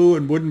bamboo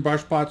and wooden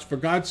brush pots, for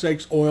God's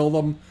sakes, oil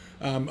them.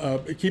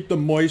 Keep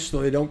them moist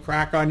so they don't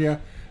crack on you.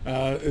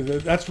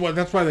 That's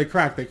why they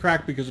crack. They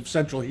crack because of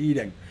central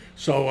heating.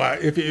 So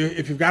if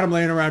you've got them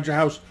laying around your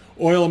house,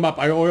 oil them up.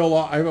 I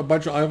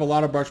have a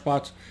lot of brush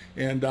pots,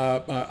 and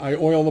I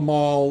oil them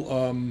all.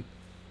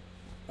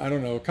 I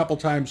don't know, a couple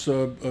times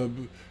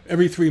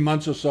every 3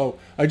 months or so.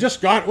 I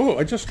just got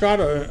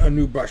a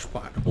new brush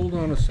pot. Hold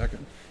on a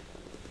second.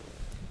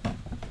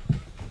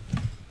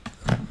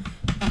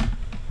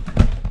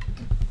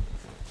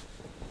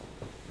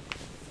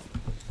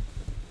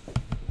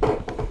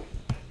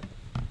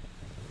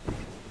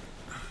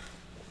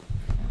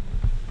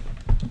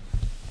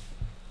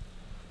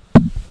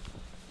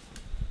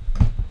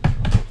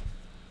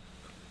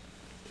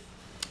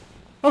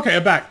 Okay,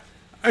 I'm back.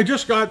 I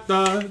just got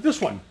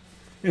this one.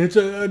 And it's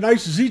a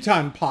nice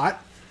Zeton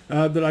pot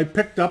that I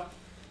picked up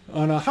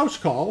on a house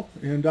call,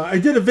 and I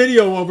did a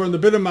video over on the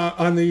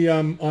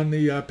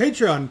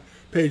Patreon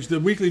page. The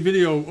weekly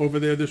video over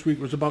there this week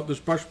was about this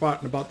brush pot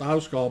and about the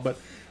house call. But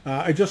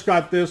I just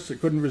got this. I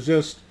couldn't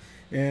resist,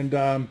 and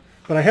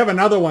but I have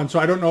another one, so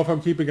I don't know if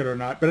I'm keeping it or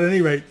not. But at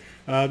any rate,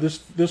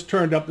 this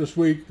turned up this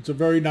week. It's a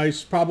very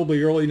nice,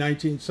 probably early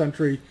 19th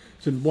century.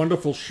 It's in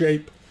wonderful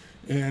shape.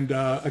 And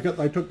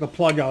I took the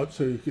plug out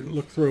so you can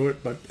look through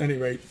it, but at any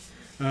rate.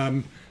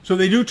 So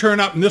they do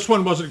turn up, and this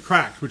one wasn't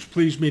cracked, which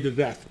pleased me to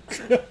death.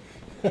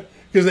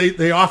 Because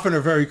they often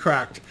are very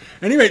cracked.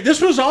 Anyway,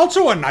 this was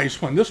also a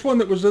nice one. This one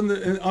that was on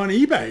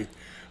eBay.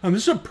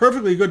 This is a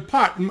perfectly good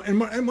pot. And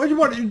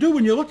what you do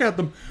when you look at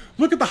them,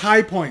 look at the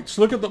high points.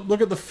 Look at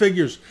the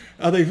figures.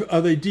 Are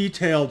they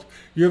detailed?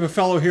 You have a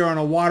fellow here on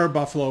a water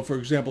buffalo, for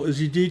example. Is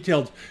he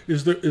detailed?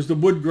 Is the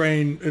wood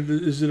grain?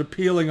 Is it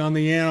appealing on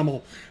the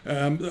animal?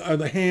 Are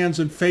the hands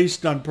and face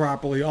done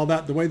properly? All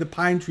that. The way the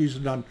pine trees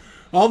are done.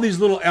 All these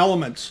little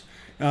elements.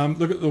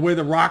 Look at the way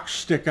the rocks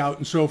stick out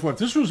and so forth.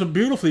 This was a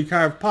beautifully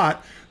carved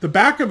pot. The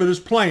back of it is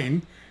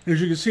plain. And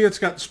as you can see, it's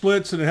got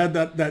splits, and it had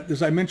that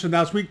as I mentioned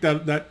last week,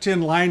 that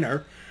tin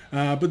liner.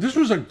 But this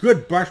was a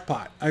good brush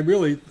pot. I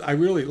really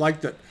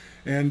liked it,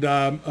 and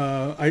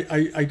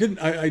I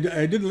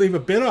didn't leave a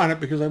bid on it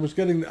because I was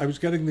getting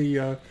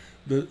the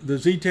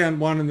Zeton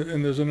one,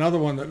 and there's another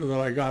one that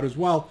I got as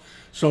well.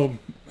 So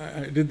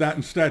I did that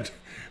instead.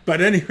 But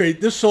anyway,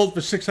 this sold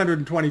for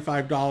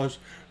 $625.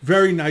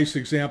 Very nice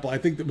example. I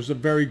think that was a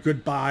very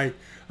good buy.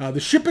 The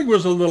shipping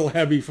was a little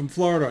heavy from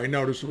Florida. I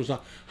noticed it was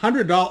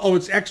 $100. Oh,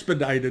 it's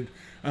expedited.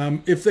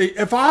 If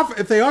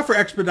they offer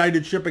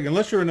expedited shipping,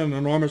 unless you're in an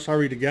enormous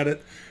hurry to get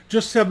it,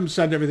 just have them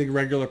send everything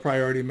regular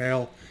priority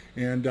mail.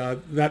 And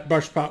that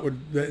brush pot would,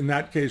 in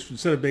that case,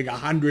 instead of being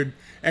 100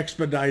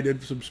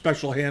 expedited, some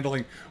special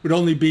handling, would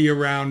only be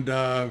around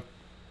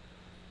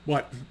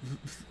what,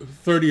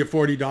 $30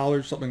 or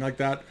 $40, something like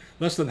that,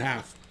 less than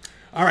half.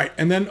 All right,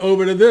 and then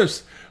over to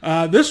this.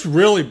 This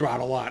really brought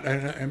a lot.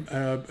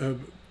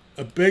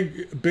 A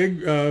big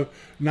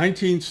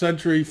 19th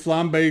century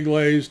flambe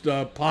glazed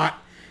pot.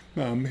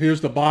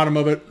 Here's the bottom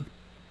of it.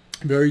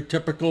 Very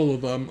typical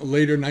of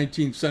later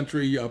 19th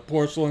century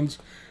porcelains.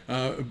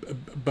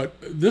 But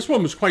this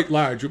one was quite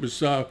large. It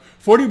was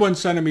 41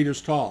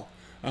 centimeters tall,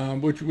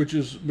 which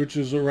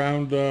is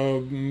around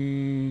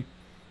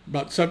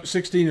about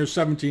 16 or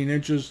 17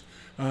 inches.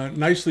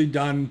 Nicely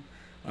done.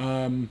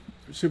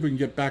 See if we can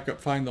get back up,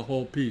 find the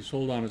whole piece.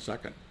 Hold on a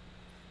second.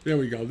 There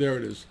we go. There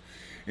it is.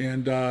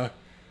 And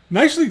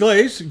nicely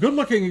glazed,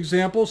 good-looking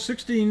example,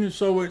 16 or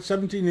so,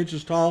 17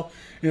 inches tall,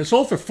 and it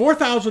sold for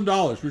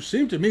 $4,000, which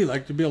seemed to me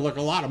like to be like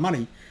a lot of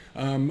money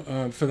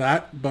for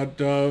that.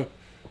 But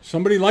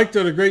somebody liked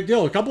it a great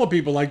deal. A couple of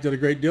people liked it a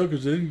great deal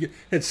because it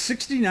had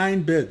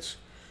 69 bids.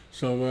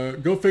 So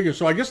go figure.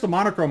 So I guess the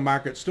monochrome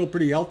market's still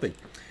pretty healthy.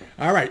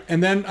 All right,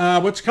 and then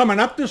what's coming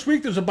up this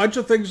week? There's a bunch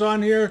of things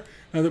on here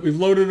that we've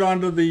loaded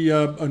onto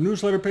the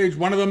newsletter page.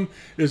 One of them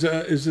is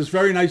this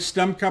very nice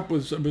stem cup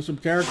with some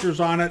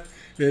characters on it.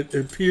 It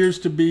appears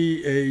to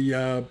be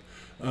a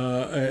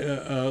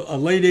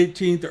late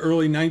 18th,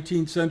 early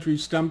 19th century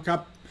stem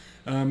cup.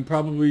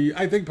 Probably,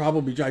 I think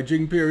probably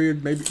Jiajing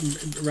period, maybe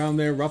around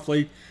there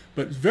roughly.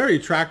 But it's very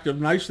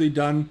attractive, nicely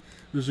done.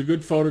 There's a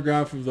good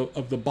photograph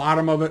of the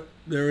bottom of it.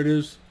 There it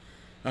is.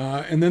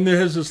 And then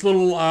there's this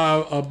little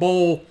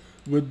bowl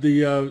with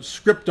the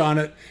script on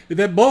it.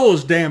 That bowl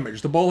is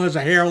damaged. The bowl has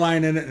a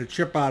hairline in it and a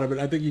chip out of it.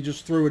 I think he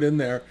just threw it in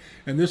there.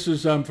 And this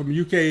is from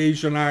UK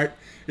Asian Art.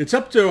 It's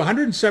up to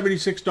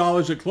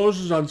 $176. It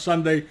closes on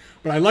Sunday,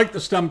 but I like the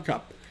stem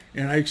cup.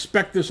 And I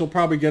expect this will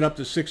probably get up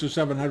to $600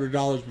 or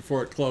 $700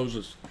 before it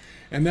closes.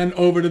 And then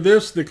over to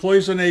this, the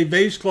cloisonne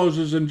vase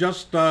closes in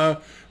just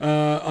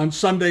on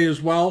Sunday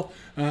as well.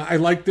 I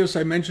like this.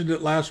 I mentioned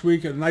it last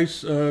week. A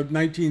nice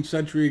 19th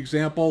century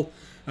example.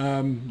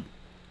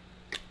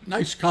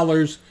 Nice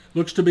colors.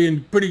 Looks to be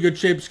in pretty good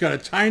shape. It's got a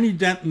tiny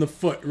dent in the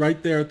foot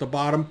right there at the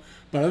bottom.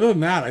 But other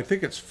than that, I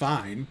think it's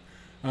fine.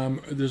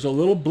 There's a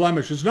little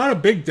blemish. It's not a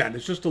big dent.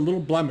 It's just a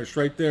little blemish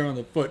right there on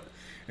the foot.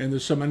 And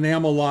there's some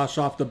enamel loss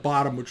off the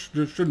bottom, which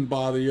shouldn't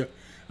bother you.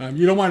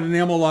 You don't want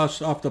enamel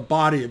loss off the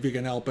body if you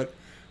can help it.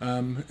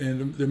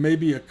 And there may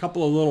be a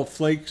couple of little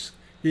flakes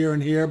here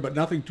and here, but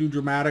nothing too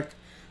dramatic.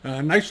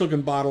 Nice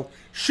looking bottle.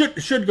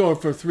 Should go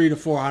for $300 to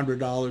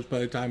 $400 by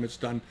the time it's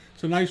done.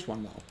 It's a nice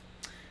one though.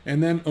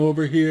 And then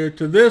over here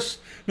to this.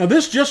 Now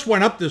this just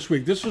went up this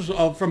week. This was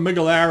from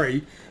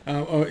Migolari.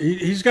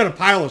 He's got a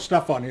pile of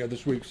stuff on here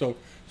this week. So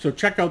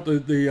check out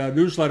the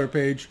newsletter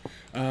page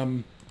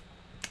on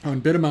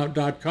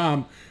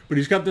bitamount.com. But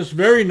he's got this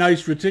very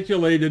nice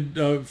reticulated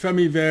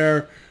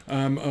Femi-Vert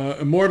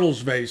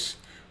Immortals vase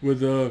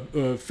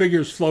with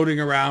figures floating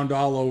around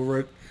all over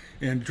it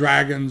and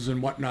dragons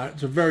and whatnot.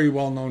 It's a very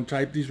well-known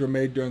type. These were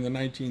made during the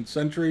 19th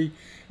century.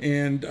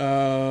 And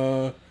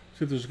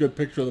see if there's a good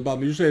picture of the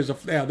bottom. Usually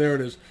yeah, there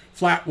it is.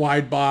 Flat,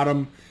 wide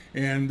bottom.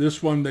 And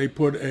this one they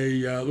put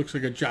a, looks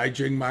like a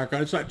Jiajing mark on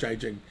it. It's not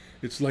Jiajing.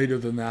 It's later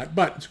than that.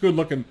 But it's good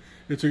looking.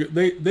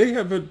 They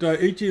have an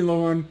 18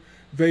 Lohan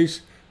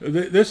vase.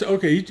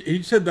 Okay,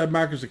 he said that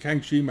mark is a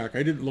Kangxi mark.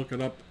 I didn't look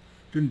it up.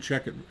 Didn't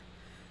check it.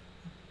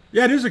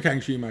 Yeah, it is a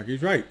Kangxi mark.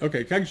 He's right.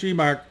 Okay, Kangxi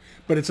mark,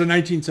 but it's a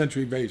 19th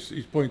century vase.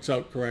 He points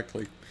out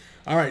correctly.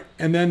 All right,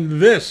 and then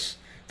this.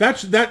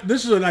 This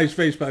is a nice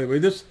vase, by the way.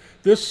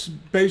 This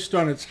based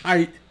on its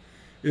height,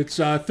 it's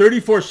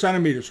 34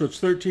 centimeters, so it's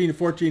 13 to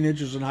 14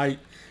 inches in height.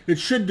 It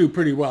should do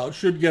pretty well. It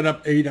should get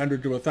up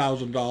 $800 to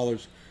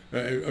 $1,000,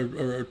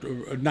 or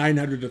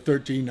 $900 to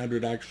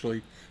 $1,300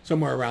 actually,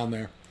 somewhere around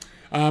there.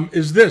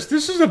 This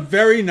is a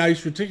very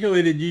nice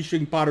reticulated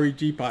Yixing pottery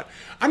teapot.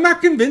 I'm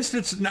not convinced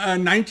it's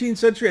 19th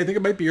century. I think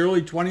it might be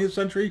early 20th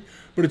century,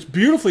 but it's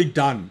beautifully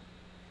done.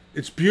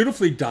 It's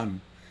beautifully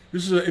done.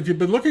 This is if you've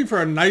been looking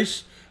for a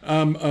nice,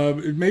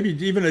 maybe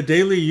even a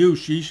daily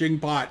use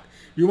Yixing pot,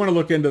 you want to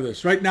look into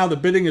this. Right now the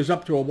bidding is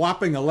up to a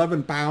whopping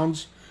 11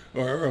 pounds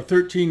or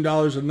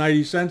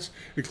 $13.90.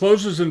 It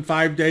closes in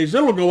 5 days.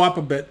 It'll go up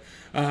a bit.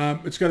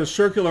 It's got a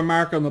circular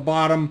mark on the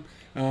bottom.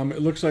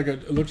 It looks like a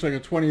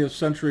 20th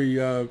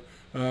century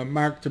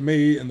mark to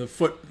me, and the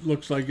foot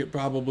looks like it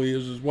probably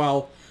is as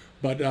well.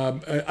 But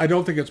I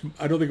don't think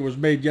it was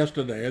made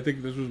yesterday. I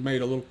think this was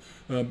made a little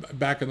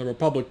back in the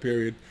Republic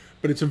period.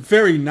 But it's a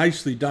very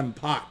nicely done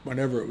pot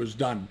whenever it was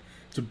done.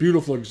 It's a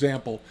beautiful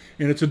example,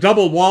 and it's a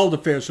double walled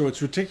affair, so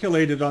it's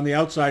reticulated on the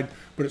outside,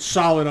 but it's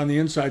solid on the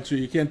inside, so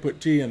you can't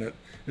put tea in it.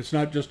 It's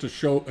not just a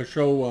show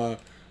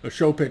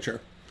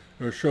pitcher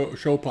or a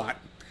show pot.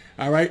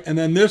 All right, and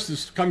then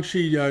this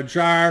Kangxi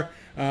jar,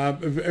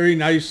 very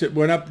nice. It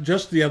went up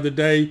just the other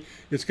day.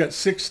 It's got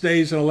 6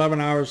 days and 11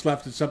 hours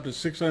left. It's up to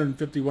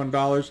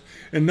 $651.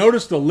 And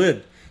notice the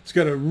lid. It's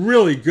got a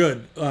really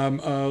good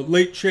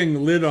late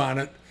Qing lid on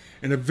it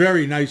and a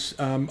very nice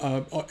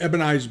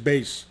ebonized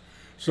base.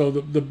 So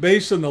the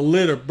base and the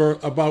lid are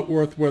about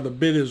worth where the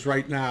bid is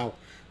right now.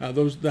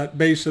 That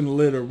base and the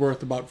lid are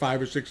worth about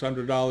 $500 or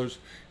 $600.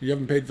 You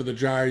haven't paid for the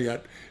jar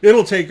yet.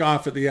 It'll take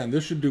off at the end.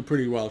 This should do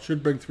pretty well. It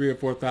should bring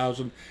 $3,000 or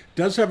 $4,000. It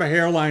does have a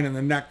hairline in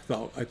the neck,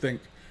 though, I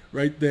think,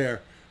 right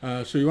there.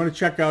 So you want to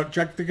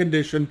check the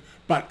condition,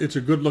 but it's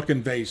a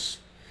good-looking vase.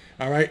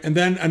 All right, and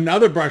then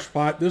another brush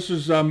pot. This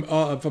is from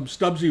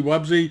Stubbsy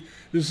Wubsy.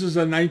 This is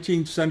a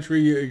 19th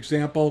century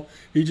example.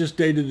 He just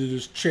dated it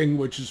as Qing,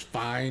 which is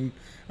fine.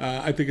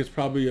 I think it's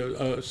probably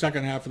a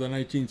second half of the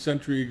 19th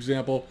century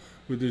example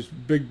with this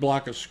big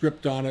block of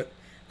script on it.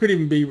 Could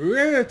even be,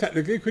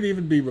 technically, it could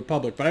even be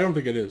Republic, but I don't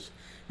think it is.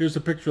 Here's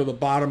a picture of the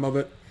bottom of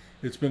it.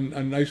 It's been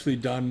nicely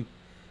done,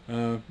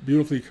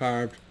 beautifully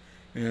carved,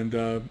 and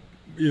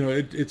you know,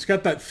 it's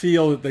got that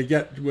feel that they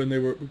get when they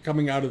were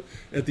coming out of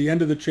at the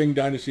end of the Qing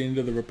Dynasty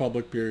into the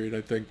Republic period,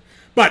 I think.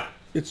 But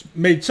it's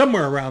made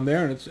somewhere around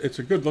there, and it's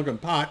a good-looking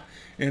pot.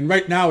 And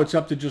right now it's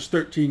up to just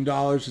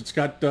 $13. It's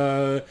got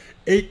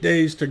 8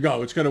 days to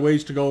go. It's got a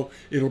ways to go.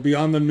 It'll be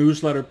on the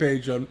newsletter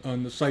page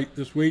on the site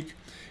this week.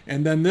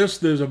 And then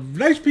there's a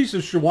nice piece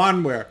of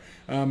Shawanware.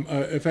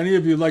 If any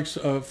of you likes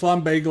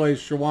flambe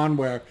glazed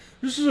Shawanware,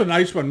 this is a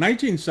nice one.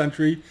 19th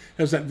century,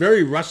 has that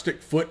very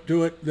rustic foot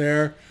to it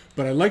there.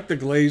 But I like the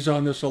glaze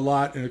on this a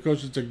lot. And of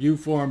course it's a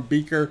U-form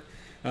beaker.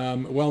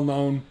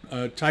 well-known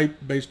type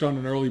based on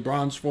an early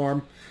bronze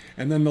form.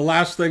 And then the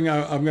last thing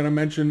I'm going to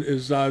mention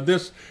is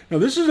this. Now,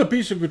 this is a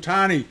piece of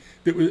Guttani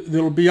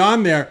that'll be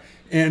on there,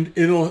 and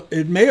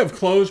it may have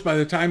closed by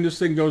the time this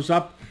thing goes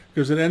up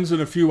because it ends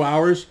in a few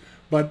hours.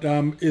 But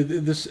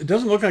it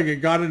doesn't look like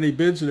it got any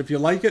bids, and if you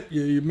like it,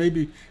 you may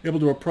be able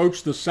to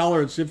approach the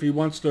seller and see if he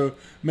wants to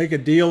make a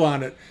deal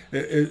on it.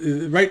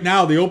 Right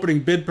now, the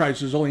opening bid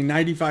price is only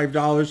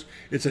 $95.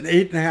 It's an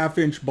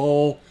 8.5-inch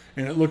bowl,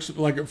 and it looks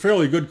like a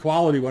fairly good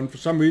quality one. For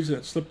some reason,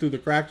 it slipped through the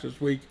cracks this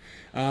week.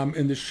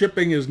 And the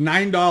shipping is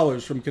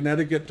 $9 from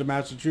Connecticut to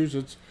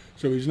Massachusetts,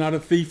 so he's not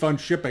a thief on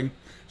shipping.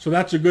 So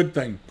that's a good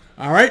thing.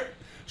 All right,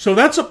 so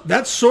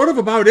that's sort of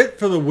about it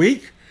for the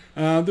week.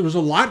 There was a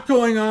lot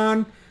going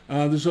on.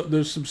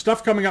 There's some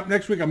stuff coming up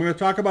next week. I'm going to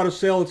talk about a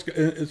sale.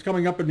 It's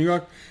coming up in New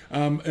York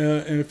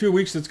in a few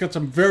weeks. It's got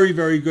some very,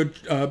 very good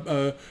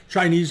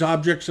Chinese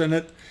objects in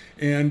it,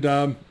 and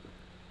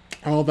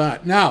all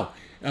that. Now,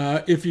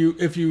 if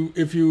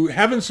you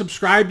haven't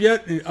subscribed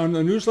yet on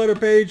the newsletter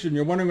page and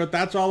you're wondering what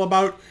that's all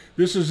about,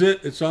 this is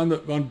it. It's on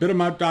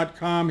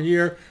bitamount.com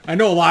here. I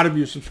know a lot of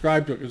you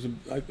subscribe to it because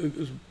I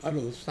don't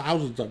know, there's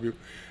thousands of you.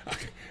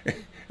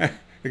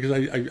 Because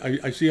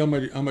I see how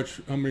many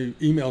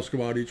emails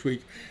come out each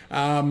week.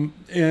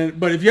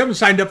 But if you haven't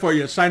signed up for it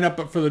yet, sign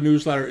up for the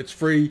newsletter. It's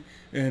free,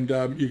 and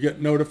you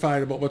get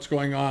notified about what's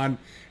going on.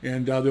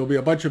 And there'll be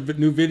a bunch of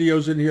new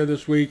videos in here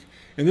this week.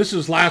 And this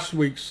is last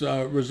week's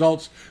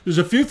results. There's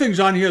a few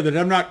things on here that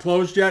have not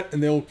closed yet,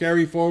 and they'll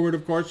carry forward,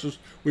 of course, as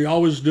we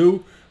always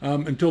do,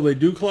 until they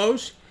do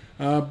close.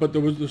 But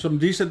there's some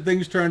decent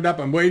things turned up.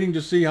 I'm waiting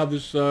to see how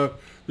this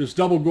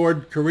double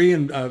gourd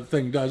Korean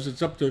thing does.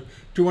 It's up to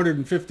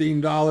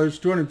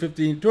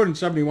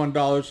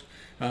 $271.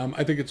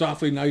 I think it's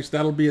awfully nice.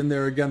 That'll be in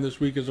there again this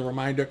week as a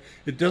reminder.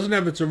 It doesn't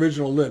have its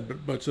original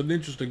lid, but it's an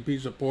interesting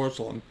piece of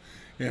porcelain.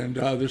 And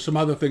there's some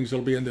other things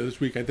that'll be in there this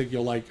week I think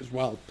you'll like as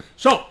well.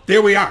 So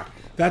there we are.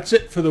 That's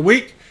it for the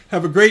week.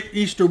 Have a great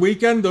Easter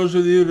weekend. Those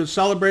of you that are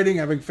celebrating,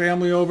 having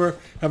family over,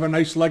 have a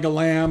nice leg of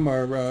lamb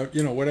or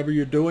whatever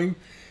you're doing.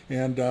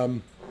 And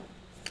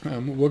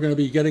we're going to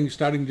be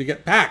starting to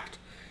get packed.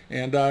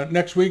 And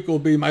next week will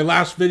be my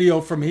last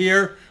video from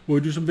here.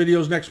 We'll do some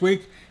videos next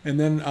week, and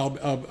then I'm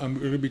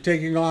going to be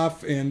taking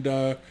off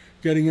and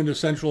getting into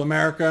Central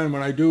America. And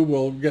when I do,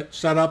 we'll get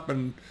set up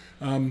and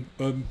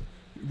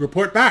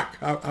report back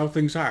how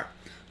things are.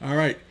 All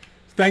right.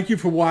 Thank you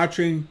for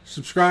watching.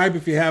 Subscribe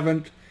if you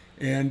haven't,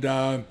 and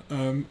go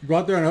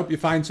out there and I hope you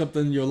find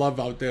something you'll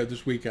love out there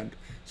this weekend.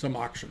 Some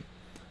auction.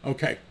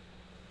 Okay.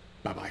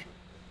 Bye-bye.